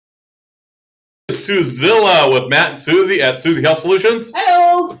Suzilla with Matt and Susie at Susie Health Solutions.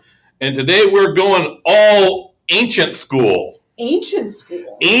 Hello. And today we're going all ancient school. Ancient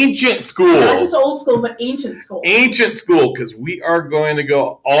school. Ancient school. Not just old school, but ancient school. Ancient school, because we are going to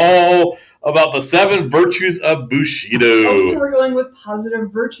go all about the 7 virtues of Bushido. Oh, so we're going with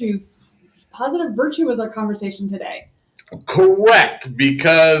positive virtue. Positive virtue was our conversation today. Correct,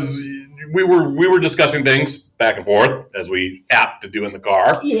 because we were discussing things back and forth as we apt to do in the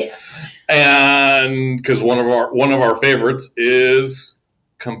car. Yes. And because one of our favorites is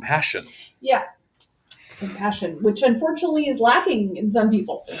compassion. Yeah. Compassion, which unfortunately is lacking in some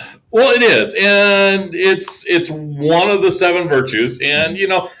people. Well, it is, and it's one of the 7 virtues. And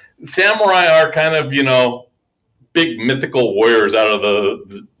samurai are kind of big mythical warriors out of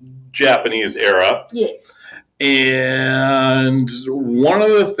the Japanese era. Yes. And one of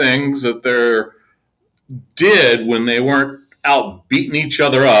the things that they did when they weren't out beating each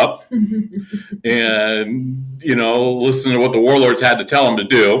other up and listening to what the warlords had to tell them to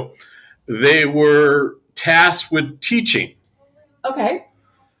do, they were tasked with teaching. Okay.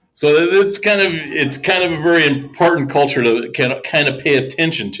 So it's kind of a very important culture to kind of pay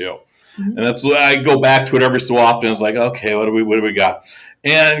attention to. Mm-hmm. And that's why I go back to it every so often. It's like, okay, what do we got?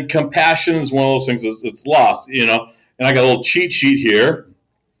 And compassion is one of those things it's lost, And I got a little cheat sheet here.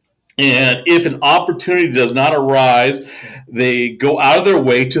 And if an opportunity does not arise, they go out of their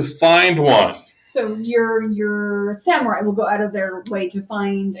way to find one. So your samurai will go out of their way to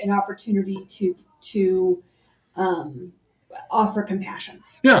find an opportunity to offer compassion.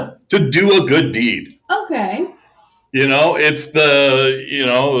 Yeah, to do a good deed. Okay. It's the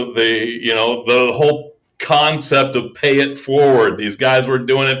whole concept of pay it forward. These guys were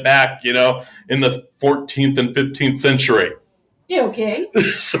doing it back, in the 14th and 15th century. Yeah, okay.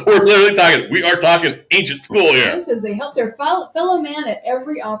 So we are talking ancient school here. It says they help their fellow man at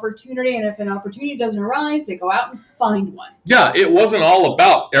every opportunity, and if an opportunity doesn't arise, they go out and find one. Yeah, it wasn't all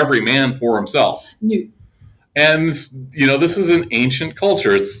about every man for himself. No. And, this is an ancient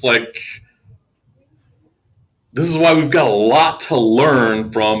culture. It's like, this is why we've got a lot to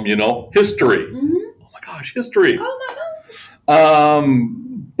learn from, history. Mm-hmm. Oh my gosh, history. Oh my gosh.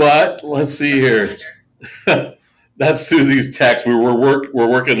 But let's see here. That's Susie's text. We're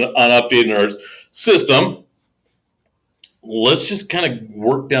working on updating our system. Let's just kind of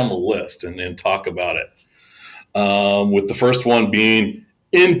work down the list and talk about it. With the first one being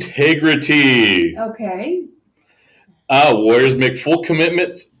integrity. Okay. Warriors make full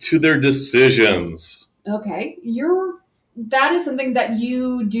commitments to their decisions. Okay. That is something that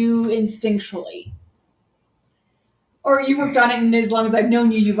you do instinctually. Or you've worked on it, and as long as I've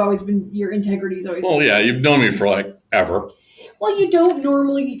known you, your integrity's always been. Well, yeah, you've known me for ever. Well, you don't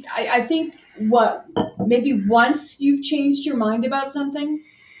normally, I think, maybe once you've changed your mind about something?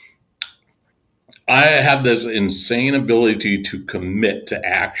 I have this insane ability to commit to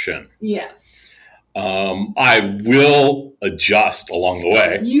action. Yes. I will adjust along the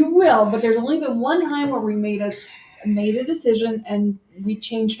way. You will, but there's only been one time where we made a decision and we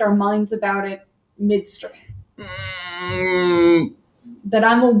changed our minds about it midstream. That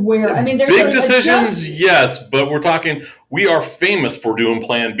I'm aware. I mean, there's big decisions, yes, but we are famous for doing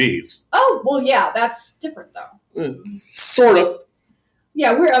Plan Bs. Oh, well, yeah, that's different though. Sort of.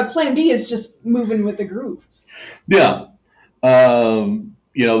 Yeah, Plan B is just moving with the groove. Yeah.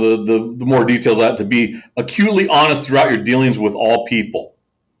 The more details out to be acutely honest throughout your dealings with all people.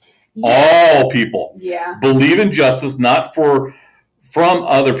 Yeah. All people. Yeah. Believe in justice, not from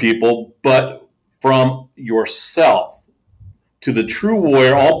other people, but from yourself. To the true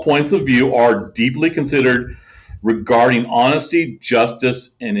warrior, all points of view are deeply considered regarding honesty,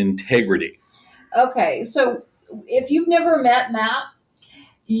 justice, and integrity. Okay, so if you've never met Matt,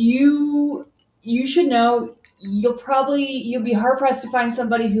 you should know you'll be hard pressed to find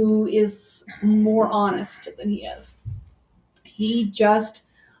somebody who is more honest than he is. He just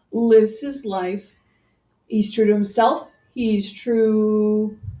lives his life. He's true to himself. He's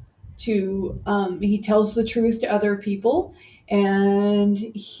true to he tells the truth to other people, and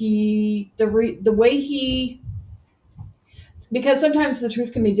because sometimes the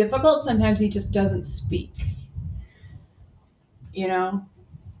truth can be difficult, sometimes he just doesn't speak.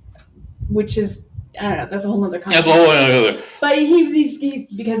 Which is, I don't know, that's a whole other concept. That's a whole other. But he's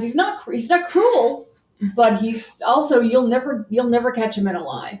because he's not cruel, but he's also you'll never catch him in a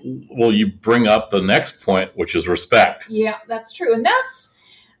lie. Well, you bring up the next point, which is respect. Yeah, that's true, and that's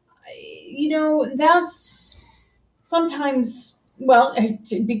sometimes, well,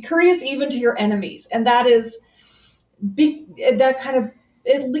 to be courteous even to your enemies, and that is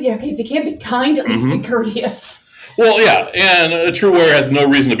if you can't be kind, at least be courteous. Well, yeah, and a true warrior has no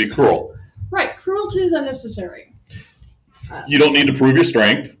reason to be cruel. Right, Cruelty is unnecessary. You don't need to prove your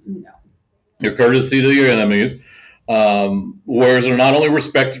strength. No. Your courtesy to your enemies. Warriors are not only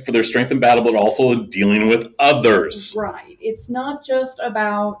respected for their strength in battle, but also in dealing with others. Right. It's not just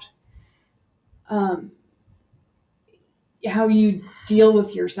about how you deal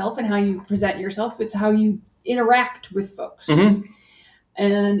with yourself and how you present yourself. It's how you interact with folks. Mm-hmm.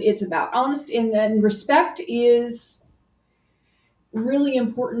 And it's about honesty. And respect is really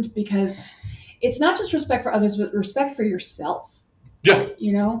important because it's not just respect for others, but respect for yourself. Yeah.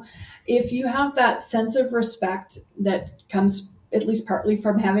 You know, if you have that sense of respect that comes at least partly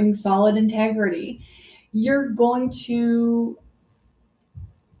from having solid integrity, you're going to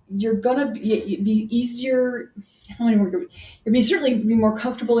be easier. You'll be certainly be more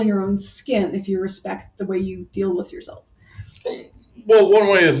comfortable in your own skin if you respect the way you deal with yourself. Well, one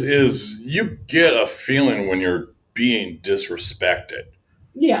way is you get a feeling when you're being disrespected.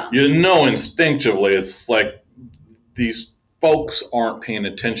 Yeah. You know instinctively, it's like these folks aren't paying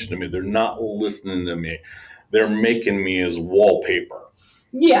attention to me. They're not listening to me. They're making me as wallpaper.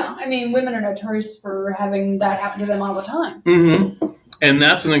 Yeah. I mean, women are notorious for having that happen to them all the time. Mm-hmm. And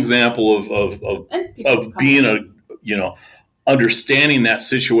that's an example of being understanding that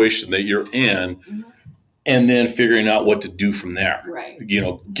situation that you're in. Mm-hmm. And then figuring out what to do from there. Right.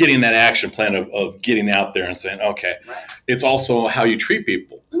 Getting that action plan of getting out there and saying, okay, right. It's also how you treat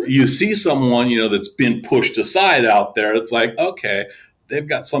people. Mm-hmm. You see someone, that's been pushed aside out there. It's like, okay, they've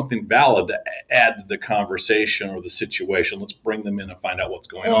got something valid to add to the conversation or the situation. Let's bring them in and find out what's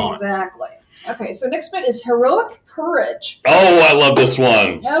going on. Exactly. Okay, so next bit is heroic courage. Oh, I love this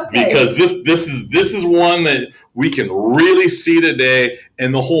one. Okay. Because this is one that we can really see today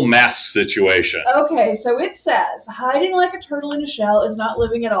in the whole mask situation. Okay, so it says, hiding like a turtle in a shell is not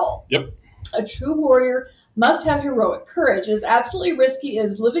living at all. Yep. A true warrior must have heroic courage. It is absolutely risky. It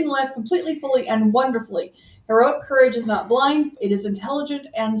is living life completely, fully, and wonderfully. Heroic courage is not blind. It is intelligent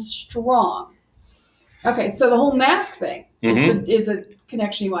and strong. Okay, so the whole mask thing is a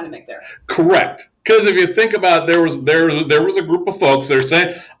connection you want to make there. Correct. Because if you think about it, there was a group of folks that are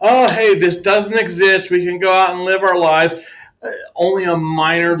saying, oh, hey, this doesn't exist. We can go out and live our lives. Only a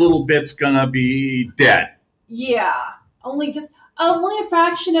minor little bit's going to be dead. Yeah. Only a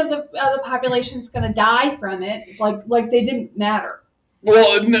fraction of the population's going to die from it. Like they didn't matter.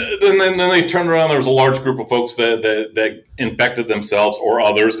 Well, and then they turned around. There was a large group of folks that infected themselves or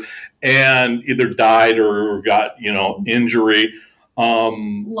others and either died or got, injury.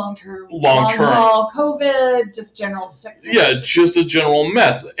 Long-term COVID, just general sickness. Yeah, just a general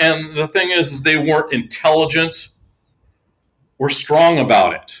mess. And the thing is they weren't intelligent or strong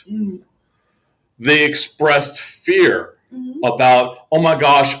about it. Mm. They expressed fear about, oh my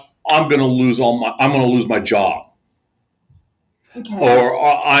gosh, I'm going to lose my job. Okay. Or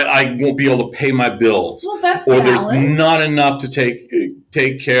I won't be able to pay my bills. Well, that's or valid. There's not enough to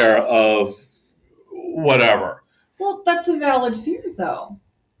take care of whatever. Well, that's a valid fear, though.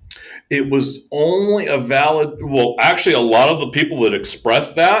 It was only actually, a lot of the people that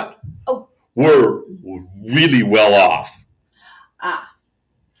expressed that were really well off.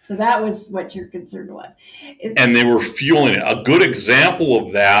 So that was what your concern was. And they were fueling it. A good example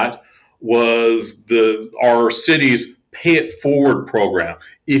of that was our city's Pay It Forward program.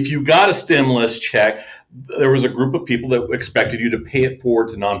 If you got a stimulus check, there was a group of people that expected you to pay it forward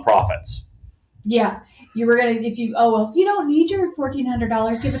to nonprofits. Yeah. You were going to, if you don't need your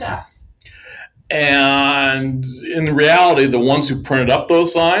 $1,400, give it to us. And in reality, the ones who printed up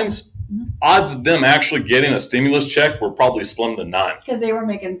those signs, odds of them actually getting a stimulus check were probably slim to none. Because they were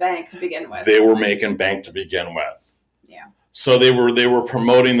making bank to begin with. Yeah. So they were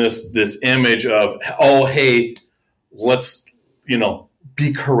promoting this image of, oh, hey, let's,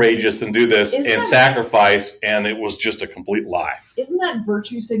 be courageous and do this sacrifice, and it was just a complete lie. Isn't that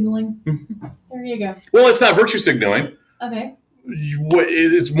virtue signaling? There you go. Well, it's not virtue signaling. Okay.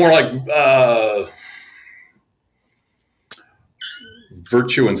 It's more like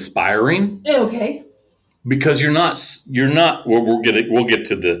virtue inspiring. Okay. Because you're not. We'll get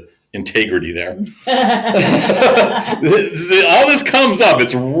to the integrity there. All this comes up.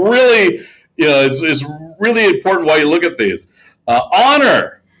 It's really, it's really important while you look at these.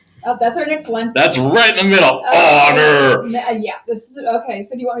 Honor. Oh, that's our next one. That's right in the middle. Honor. Yeah, this is okay.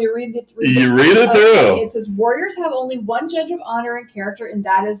 So do you want me to read it? You read it through. It says, warriors have only one judge of honor and character, and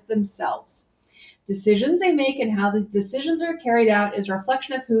that is themselves. Decisions they make and how the decisions are carried out is a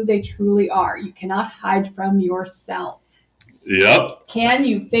reflection of who they truly are. You cannot hide from yourself. Yep. Can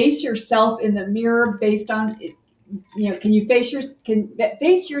you face yourself in the mirror based on, can you face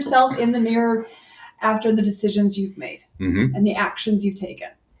yourself in the mirror after the decisions you've made and the actions you've taken?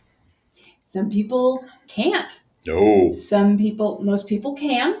 Some people can't. No. Most people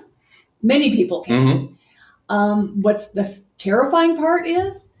can. Many people can. What's the terrifying part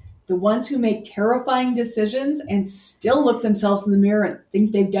is the ones who make terrifying decisions and still look themselves in the mirror and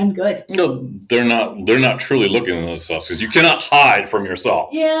think they've done good. No, they're not. They're not truly looking at themselves because you cannot hide from yourself.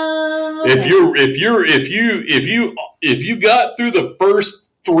 Yeah. If you got through the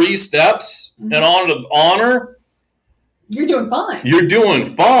first 3 steps and on to honor, you're doing fine. You're doing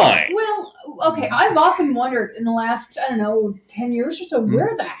fine. Well, okay. I've often wondered in the last 10 years or so,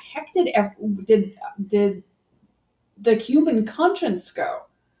 where the heck did the human conscience go?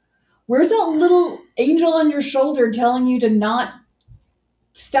 Where's that little angel on your shoulder telling you to not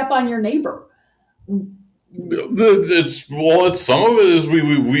step on your neighbor? It's some of it is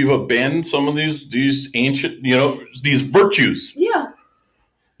we've abandoned some of these ancient, these virtues. Yeah.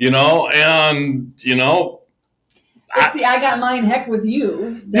 I got mine heck with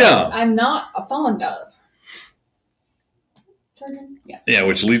you. That I'm not fond of. Yes. Yeah,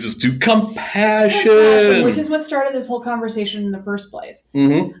 which leads us to compassion. Which is what started this whole conversation in the first place.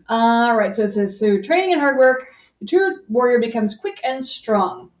 Mm-hmm. All right, so it says, training and hard work, the true warrior becomes quick and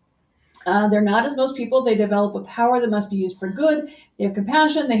strong. They're not as most people. They develop a power that must be used for good. They have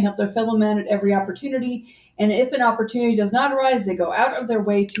compassion. They help their fellow man at every opportunity. And if an opportunity does not arise, they go out of their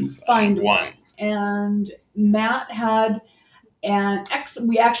way to find one. And Matt had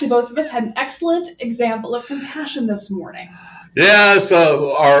both of us had an excellent example of compassion this morning. Yeah,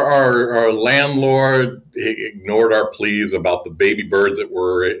 so our landlord ignored our pleas about the baby birds that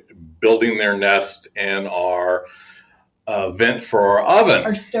were building their nest in our vent for our oven.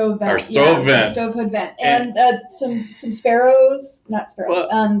 Our stove vent. Our stove vent. Our stove hood vent. And some sparrows, not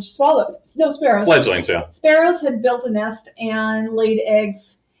sparrows, swallows. No, sparrows. Fledglings, yeah. Sparrows had built a nest and laid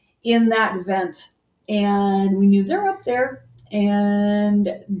eggs in that vent. And we knew they're up there.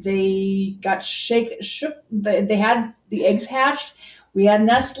 And they got shook. They had the eggs hatched. We had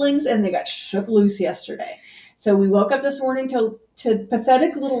nestlings, and they got shook loose yesterday. So we woke up this morning to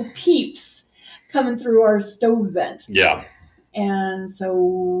pathetic little peeps coming through our stove vent. Yeah. And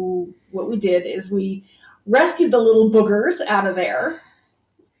so what we did is we rescued the little boogers out of there.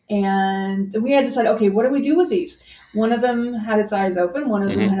 And we had to decide, okay, what do we do with these? One of them had its eyes open. One of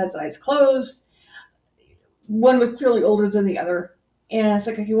them had its eyes closed. One was clearly older than the other. And it's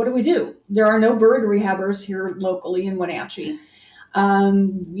like, okay, what do we do? There are no bird rehabbers here locally in Wenatchee.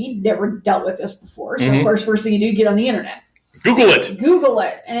 We never dealt with this before. So, of course, first thing you do, get on the internet. Google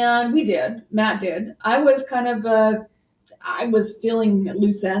it. And we did. Matt did. I was I was feeling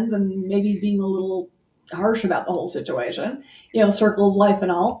loose ends and maybe being a little harsh about the whole situation. Circle of life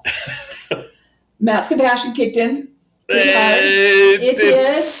and all. Matt's compassion kicked in.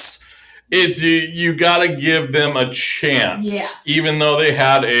 You got to give them a chance, yes. Even though they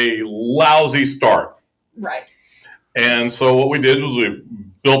had a lousy start. Right. And so what we did was we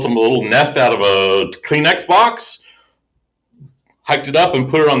built them a little nest out of a Kleenex box, hiked it up and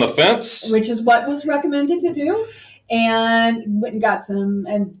put it on the fence. Which is what was recommended to do. And went and got some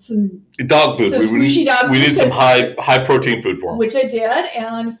dog food. We needed some high protein food for them. Which I did,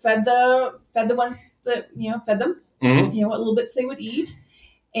 and fed the ones that, fed them, what little bits they would eat.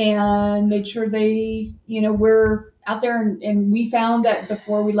 And made sure they, were out there. And we found that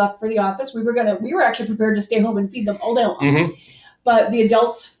before we left for the office, we were actually prepared to stay home and feed them all day long. But the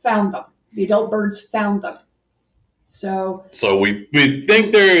adults found them. The adult birds found them. So we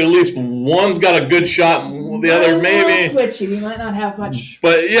think there at least one's got a good shot, and the other maybe twitchy. We might not have much.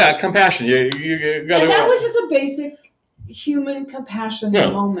 But yeah, compassion. You got to. And that was just a basic human compassion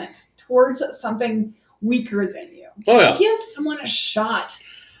moment towards something weaker than you. Oh yeah. Give someone a shot.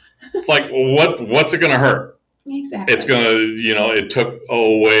 It's like, what's it going to hurt? Exactly. It's going to, it took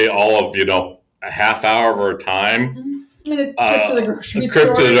away all of, a half hour of our time. And a trip to the grocery store. A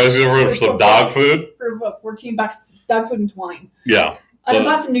trip to the grocery store for some dog food. For what, $14, dog food and twine. Yeah. I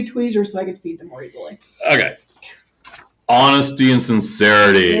bought some new tweezers so I could feed them more easily. Okay. Honesty and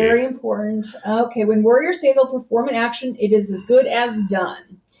sincerity. Very important. Okay, when warriors say they'll perform an action, it is as good as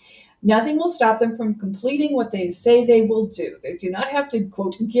done. Nothing will stop them from completing what they say they will do. They do not have to,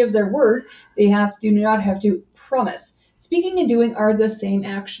 quote, give their word. They do not have to promise. Speaking and doing are the same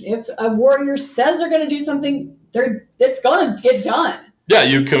action. If a warrior says they're going to do something, it's going to get done. Yeah,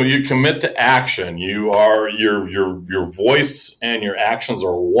 you commit to action. You are your voice and your actions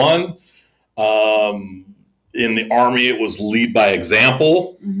are one. In the Army, it was lead by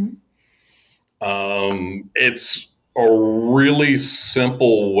example. It's a really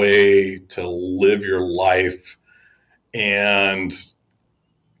simple way to live your life and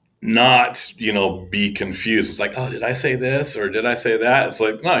not, be confused. It's like, oh, did I say this or did I say that? It's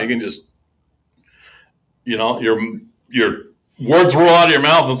like, no, you can just your words roll out of your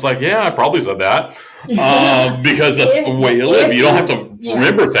mouth. It's like, yeah, I probably said that because that's the way you live. You don't have to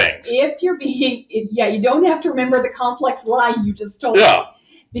remember things. If you're being, you don't have to remember the complex lie you just told. Yeah,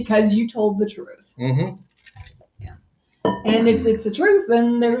 because you told the truth. Mm-hmm. Yeah, and if it's the truth,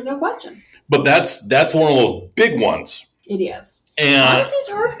 then there's no question. But that's one of those big ones. It is. And honesty is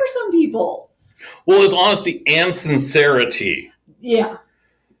hard for some people. Well, it's honesty and sincerity. Yeah.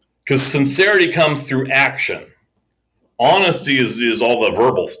 Because sincerity comes through action. Honesty is all the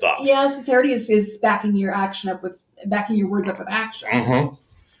verbal stuff. Yeah, sincerity is backing your words up with action. Mm-hmm.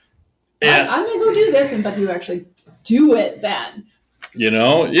 I'm gonna go do this, but you actually do it then.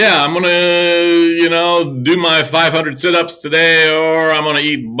 I'm gonna, do my 500 sit-ups today, or I'm gonna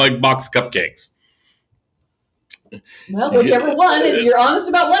eat a box of cupcakes. Well, whichever one. If you're honest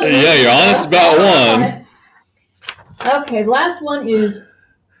about one. Yeah, you're honest about one. Okay, the last one is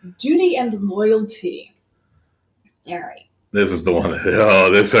duty and loyalty. All right. This is the one.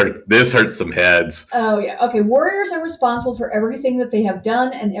 This hurts some heads. Oh, yeah. Okay, warriors are responsible for everything that they have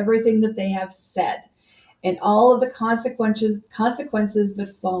done and everything that they have said, and all of the consequences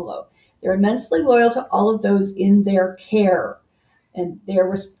that follow. They're immensely loyal to all of those in their care. And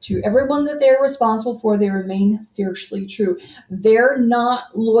to everyone that they're responsible for, they remain fiercely true. They're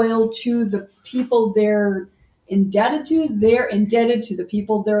not loyal to the people they're indebted to. They're indebted to the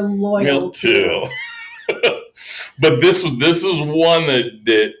people they're loyal to. But this is one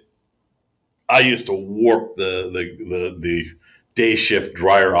that I used to warp the day shift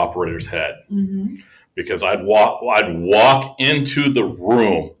dryer operator's head. Mm-hmm. Because I'd walk into the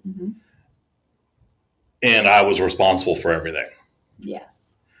room, mm-hmm. and I was responsible for everything.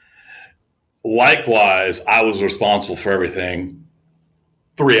 Yes. Likewise, I was responsible for everything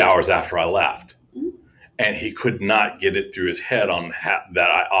 3 hours after I left. Mm-hmm. And he could not get it through his head on that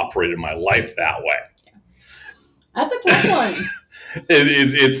I operated my life that way. That's a tough one.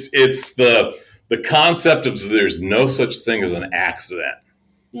 It's the concept of there's no such thing as an accident.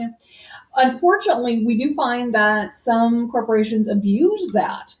 Yeah. Unfortunately, we do find that some corporations abuse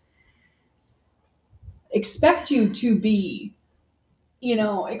that. Expect you to be,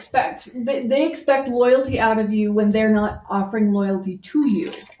 they expect loyalty out of you when they're not offering loyalty to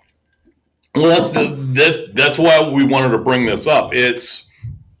you. Well, that's why we wanted to bring this up. It's,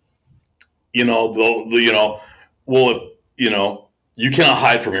 you cannot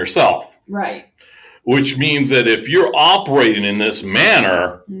hide from yourself. Right. Which means that if you're operating in this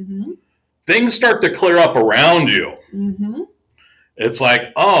manner, mm-hmm. things start to clear up around you. Mm-hmm. It's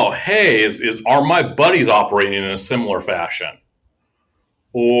like, oh, hey, are my buddies operating in a similar fashion?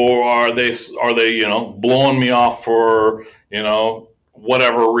 Or are they blowing me off for,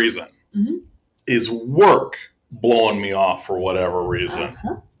 whatever reason? Mm-hmm. Is work blowing me off for whatever reason?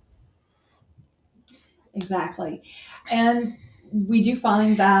 Uh-huh. Exactly. And we do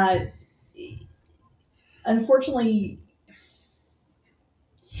find that, unfortunately,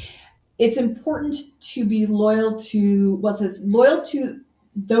 it's important to be loyal to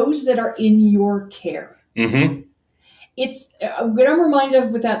those that are in your care. Mm-hmm. What I'm reminded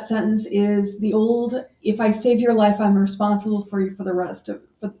of with that sentence is the old, if I save your life, I'm responsible for you for the rest of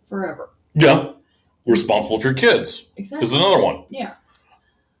forever. Yeah. Responsible for your kids. Exactly. Is another one. Yeah.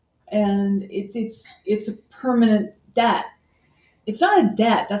 And it's a permanent debt. It's not a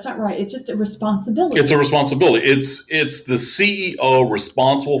debt. That's not right. It's just a responsibility. It's a responsibility. It's the CEO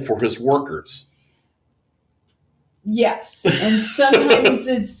responsible for his workers. Yes. And sometimes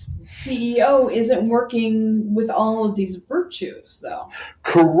the CEO isn't working with all of these virtues, though.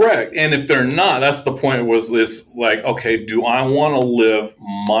 Correct. And if they're not, that's the point, it's like, okay, do I want to live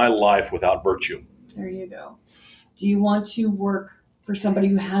my life without virtue? There you go. Do you want to work for somebody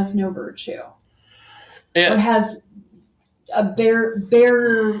who has no virtue? Or has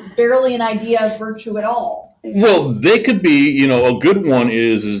barely an idea of virtue at all? Well, they could be, a good one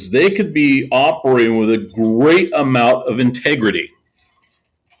is they could be operating with a great amount of integrity.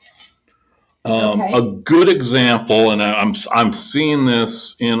 Okay. A good example, and I'm seeing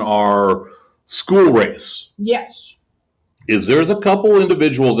this in our school race. Yes. Is there's a couple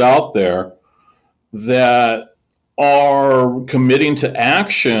individuals out there that are committing to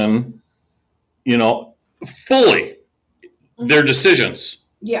action, fully their decisions.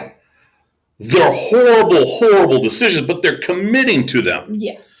 Yeah. They're horrible, horrible decisions, but they're committing to them.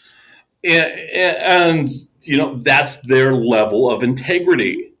 Yes. And that's their level of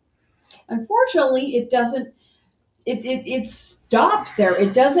integrity. Unfortunately, it doesn't, it stops there.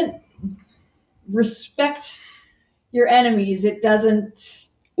 It doesn't respect your enemies. It doesn't.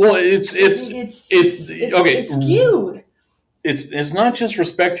 Well, it's okay. It's skewed. it's not just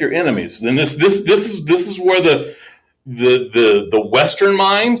respect your enemies. And this is where the Western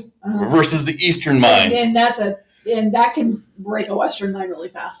mind versus the Eastern mind, and that can break a Western mind really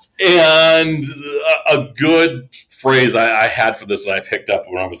fast. And a good phrase I had for this that I picked up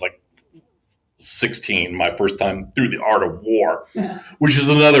when I was like 16, my first time through The Art of War, which is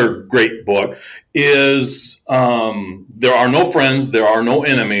another great book, is there are no friends, there are no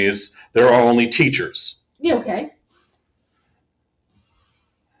enemies, there are only teachers. Yeah, okay.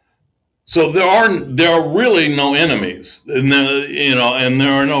 So there are really no enemies, and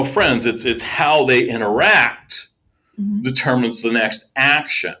there are no friends. It's how they interact determines the next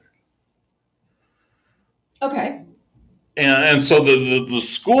action. Okay. And so the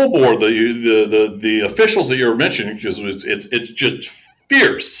school board, the officials that you're mentioning, because it's just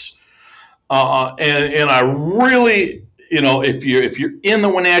fierce. And I really, if you're in the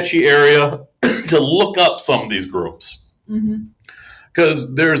Wenatchee area, to look up some of these groups.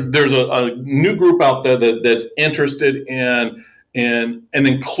 Because there's a new group out there that's interested in an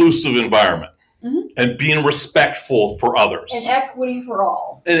inclusive environment and being respectful for others. And equity for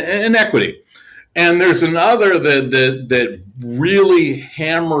all. And equity. And there's another that really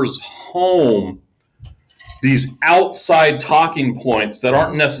hammers home these outside talking points that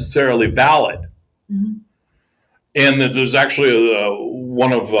aren't necessarily valid. And that there's actually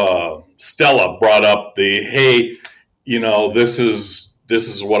one of Stella brought up hey, this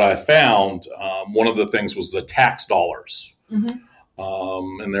is what I found. One of the things was the tax dollars, and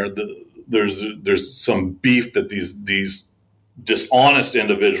there's some beef that these dishonest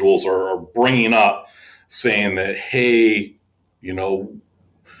individuals are bringing up, saying that, hey,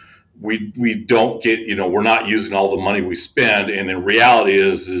 we don't get, we're not using all the money we spend, and in reality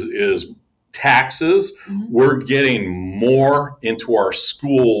is taxes. We're getting more into our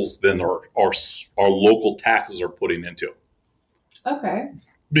schools than our local taxes are putting into. Okay.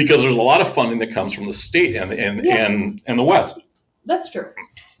 Because there's a lot of funding that comes from the state and the West. That's true.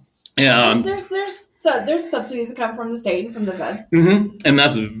 And there's subsidies that come from the state and from the feds. And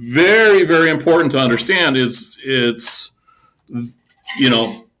that's very, very important to understand. It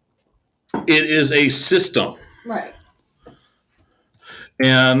is a system. Right.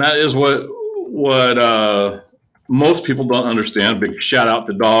 And that is what most people don't understand. Big shout out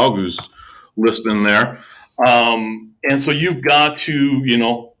to Dog, who's listening there. And so you've got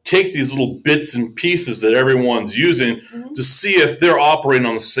to, take these little bits and pieces that everyone's using to see if they're operating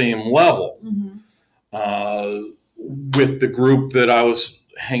on the same level. With the group that I was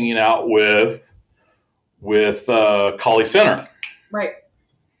hanging out with Colley Center. Right.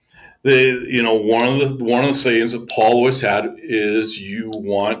 One of the sayings that Paul always had is you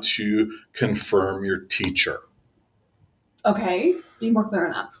want to confirm your teacher. Okay. Be more clear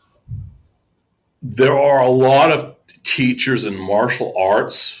on that. There are a lot of teachers in martial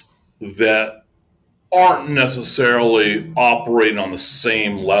arts that aren't necessarily operating on the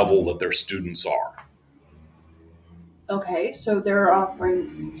same level that their students are. Okay, so they're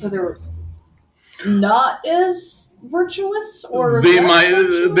not as virtuous, or they might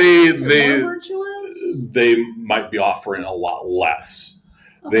be offering a lot less.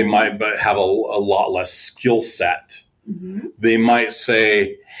 Okay. They might have a lot less skill set. They might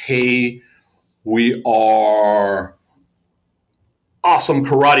say, hey, we are awesome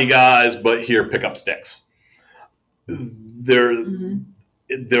karate guys, but here, pick up sticks. There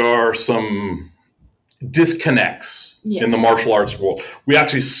are some disconnects in the martial arts world. We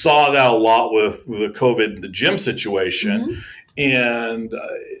actually saw that a lot with the COVID, the gym situation. And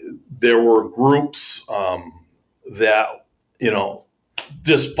there were groups that,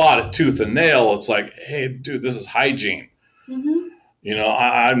 just fought it tooth and nail. It's like, hey, dude, this is hygiene.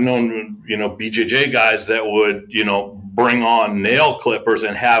 I've known, BJJ guys that would, bring on nail clippers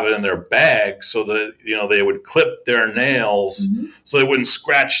and have it in their bag so that, they would clip their nails so they wouldn't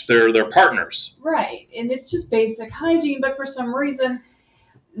scratch their partners. Right. And it's just basic hygiene. But for some reason,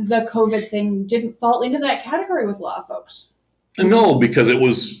 the COVID thing didn't fall into that category with a lot of folks. No, because it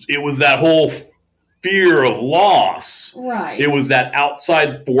was that whole fear of loss. Right. It was that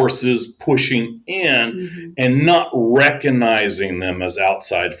outside forces pushing in and not recognizing them as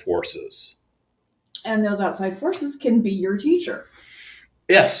outside forces. And those outside forces can be your teacher.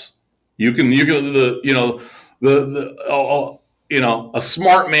 Yes. You can a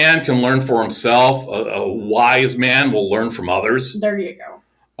smart man can learn for himself. A wise man will learn from others. There you go.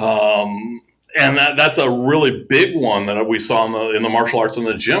 And that's a really big one that we saw in the martial arts and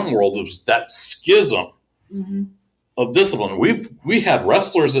the gym world. It was that schism of discipline. We had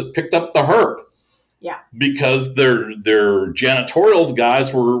wrestlers that picked up the herp. Yeah. Because their janitorial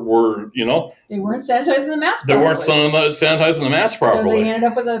guys were they weren't sanitizing the mats they properly. weren't sanitizing the mats properly. So they ended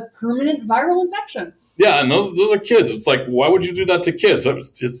up with a permanent viral infection. Yeah, and those are kids. It's like, why would you do that to kids?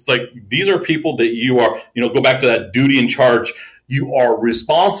 It's like, these are people that you are, go back to that duty and charge you are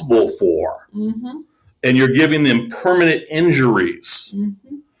responsible for. Mm-hmm. And you're giving them permanent injuries.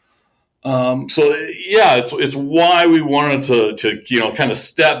 Mm-hmm. So yeah, it's why we wanted to kind of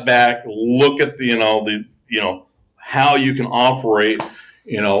step back, look at how you can operate,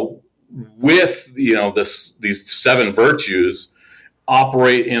 with these 7 virtues,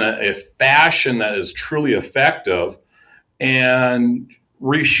 operate in a fashion that is truly effective, and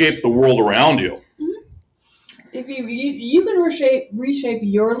reshape the world around you. Mm-hmm. If you can reshape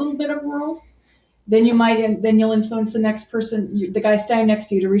your little bit of world, then you'll influence the next person, the guy standing next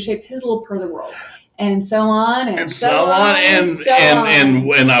to you, to reshape his little part of the world, and so on and so on.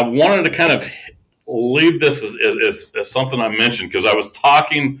 And I wanted to kind of leave this as something I mentioned, because I was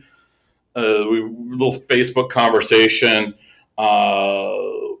talking little Facebook conversation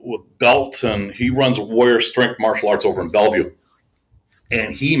with Belton. He runs Warrior Strength Martial Arts over in Bellevue,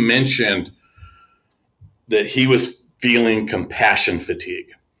 and he mentioned that he was feeling compassion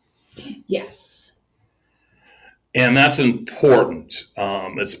fatigue. Yes. And that's important.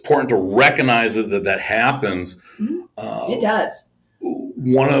 It's important to recognize that happens. Mm-hmm. It does.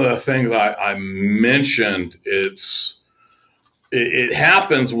 One of the things I mentioned, it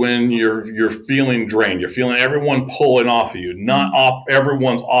happens when you're feeling drained. You're feeling everyone pulling off of you. Not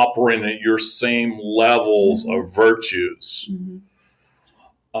everyone's operating at your same levels mm-hmm. of virtues. Mm-hmm.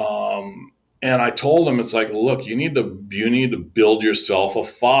 And I told him, it's like, look, you need to build yourself a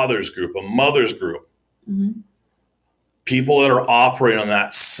father's group, a mother's group. Mm-hmm. People that are operating on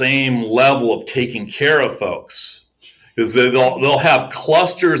that same level of taking care of folks, because they'll have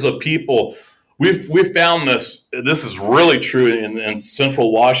clusters of people. We've found this is really true in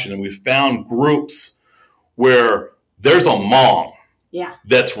Central Washington. We've found groups where there's a mom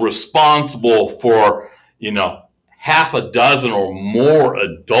that's responsible for half a dozen or more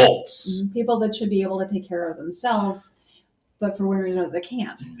adults. People that should be able to take care of themselves, but for whatever reason they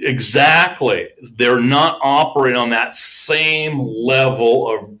can't. Exactly. They're not operating on that same level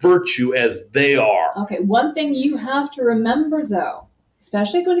of virtue as they are. Okay, one thing you have to remember, though,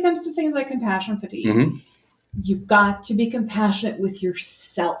 especially when it comes to things like compassion fatigue, mm-hmm. you've got to be compassionate with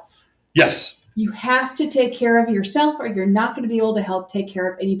yourself. Yes. You have to take care of yourself, or you're not going to be able to help take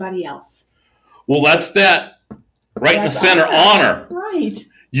care of anybody else. Well, that's that right in the center, honor. Right.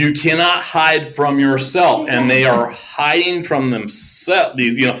 You cannot hide from yourself, exactly. And they are hiding from themselves.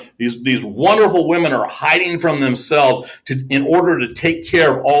 These wonderful women are hiding from themselves in order to take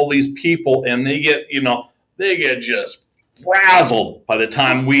care of all these people, and they get just frazzled by the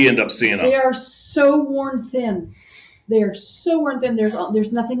time we end up seeing them. They are so worn thin. There's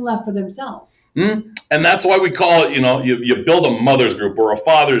nothing left for themselves. Mm-hmm. And that's why we call it, you build a mother's group or a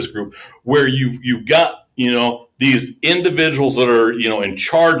father's group, where you've got these individuals that are in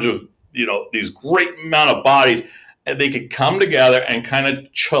charge of these great amount of bodies, and they could come together and kind of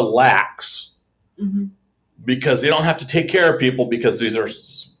chillax, mm-hmm. because they don't have to take care of people, because these are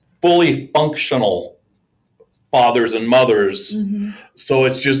fully functional fathers and mothers. Mm-hmm. So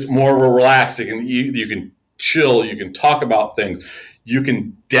it's just more of a relaxing. You can chill. You can talk about things. You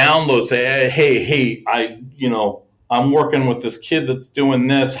can download. Say, hey, I'm working with this kid that's doing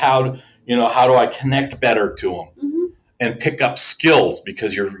this. How do I connect better to them, mm-hmm. and pick up skills,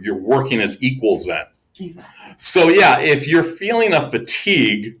 because you're working as equals then. Exactly. So yeah, if you're feeling a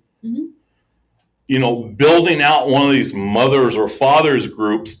fatigue, mm-hmm. Building out one of these mothers or fathers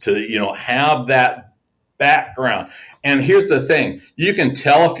groups to have that background. And here's the thing: you can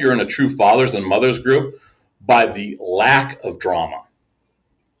tell if you're in a true fathers and mothers group by the lack of drama.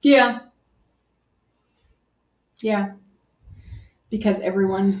 Yeah. Yeah. Because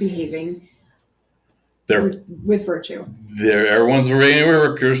everyone's behaving with virtue. Everyone's behaving with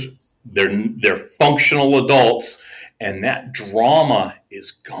workers. They're functional adults, and that drama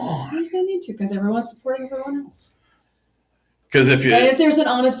is gone. There's no need to, because everyone's supporting everyone else. Because if there's an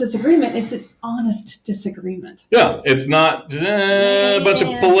honest disagreement, it's an honest disagreement. Yeah, it's not a bunch of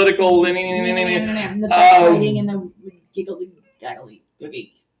political. The fighting and the giggly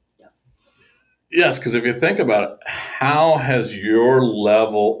stuff. Yes, because if you think about it, how has your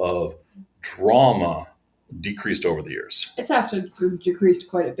level of drama decreased over the years? It's actually decreased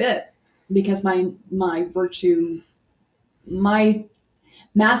quite a bit, because my virtue, my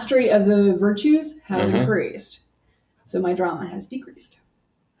mastery of the virtues has mm-hmm. increased. So my drama has decreased.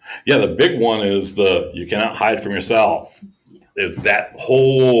 Yeah, the big one is you cannot hide from yourself. Yeah. It's that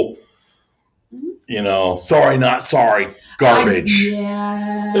whole, mm-hmm. sorry, not sorry, garbage.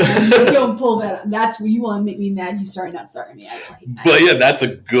 Don't pull that. That's what you want to make me mad. You sorry, not sorry me. But yeah, that's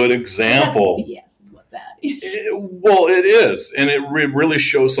a good example. That's BS is what that is. It is, and it really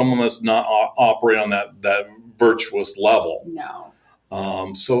shows someone that's not operating on that virtuous level. No.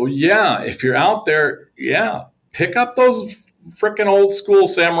 So yeah, if you're out there, pick up those freaking old school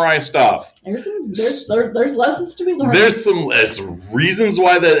samurai stuff. There's lessons to be learned. There's reasons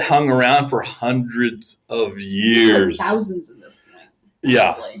why that hung around for hundreds of years. Like thousands at this point.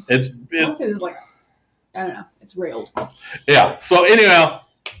 Yeah, I'll it's say there's I don't know. It's railed. Yeah. So anyhow,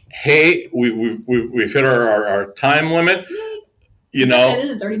 hey, we've hit our time limit. In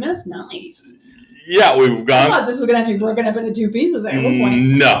 30 minutes. Nice. Yeah, we've gone. I thought this was going to have to be broken up into 2 pieces at one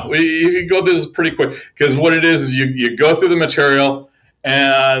point. No, you go through this pretty quick because what it is you go through the material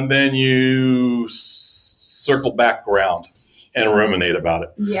and then you circle back around and ruminate about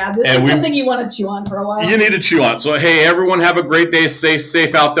it. Yeah, this is something you want to chew on for a while. You need to chew on. So, hey, everyone have a great day. Stay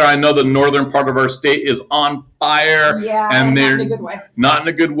safe out there. I know the northern part of our state is on fire. Yeah, and not in a good way. Not in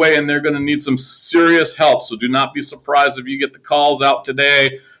a good way, and they're going to need some serious help. So do not be surprised if you get the calls out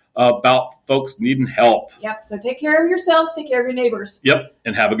today about folks needing help. Yep, so take care of yourselves. Take care of your neighbors. Yep,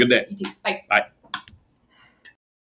 and have a good day. You too. Bye. Bye.